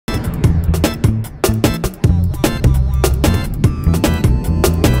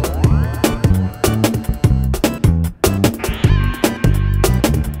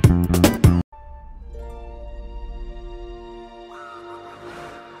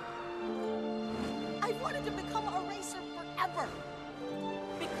ever.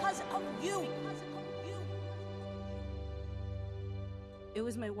 Because of you. It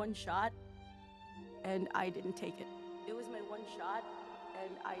was my one shot, and I didn't take it. It was my one shot,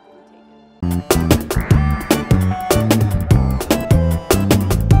 and I didn't take it.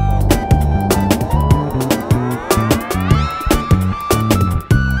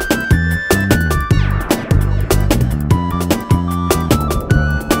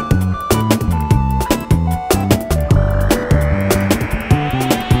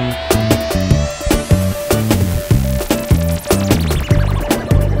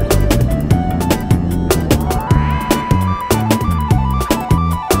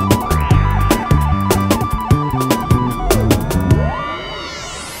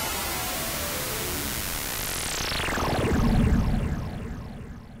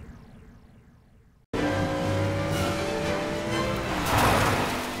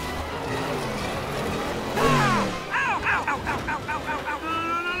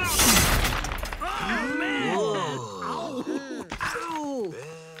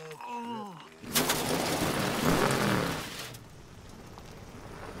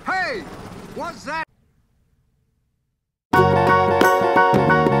 Hey! What's that?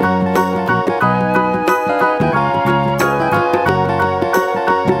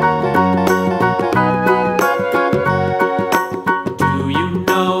 Do you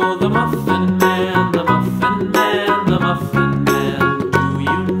know the Muffin Man, the Muffin Man, the Muffin Man? Do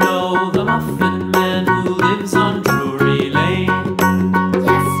you know the Muffin Man who lives on Drury Lane?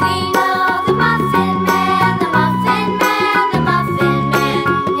 Yes, we know the Muffin Man, the Muffin Man, the Muffin Man.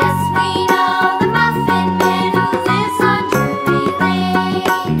 Yes, we know the Muffin Man who lives on Drury Lane.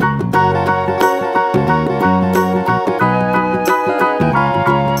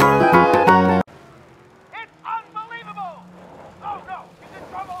 It's unbelievable! Oh no, he's in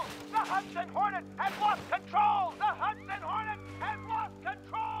trouble! The Hudson Hornet has lost control! The Hudson Hornet has lost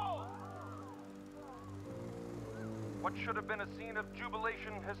control! What should have been a scene of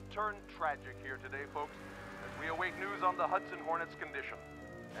jubilation has turned tragic here today, folks, as we await news on the Hudson Hornet's condition.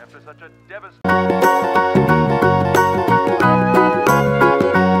 After such a devastating...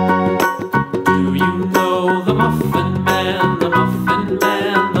 Do you know the Muffin Man, the Muffin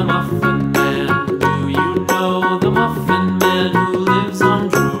Man, the Muffin Man? Do you know the Muffin Man who lives on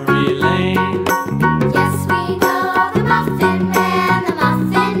Drury Lane? Yes, we know the Muffin Man, the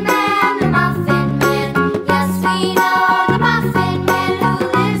Muffin Man, the Muffin Man. Yes, we know the Muffin Man who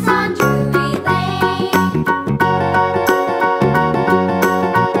lives on Drury Lane.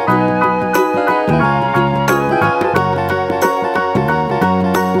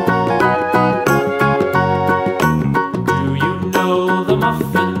 Do you know the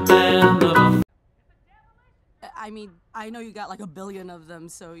Muffin Man, the Muffin? I mean, I know you got like a billion of them,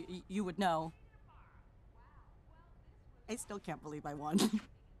 so you would know. I still can't believe I won.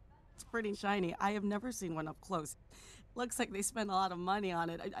 It's pretty shiny. I have never seen one up close. Looks like they spent a lot of money on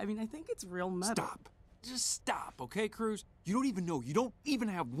it. I mean, I think it's real metal. Stop. Just stop, okay, Cruz? You don't even know. You don't even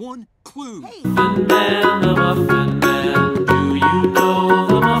have one clue. Hey! Muffin Man, the Muffin Man. Do you know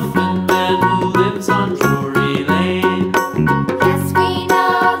the Muffin Man who lives on Drury Lane? Yes, we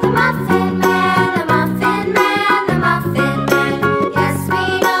know the Muffin Man, the Muffin Man, the Muffin Man. Yes,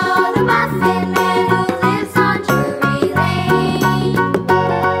 we know the Muffin Man who lives on Drury Lane.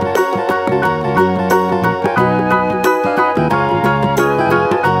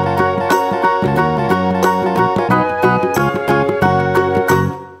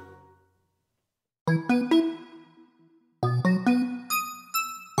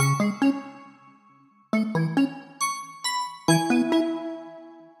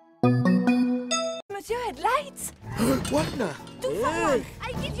 Monsieur had lights. What the? Defying.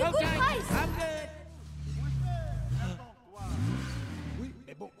 I give you good price. I'm good. Oui,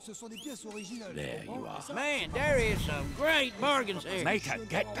 mais bon, ce sont des pièces originales. There you are. Man, there is some great bargains here. Make a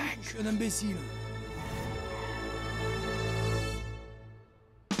get back. Je suis un imbécile.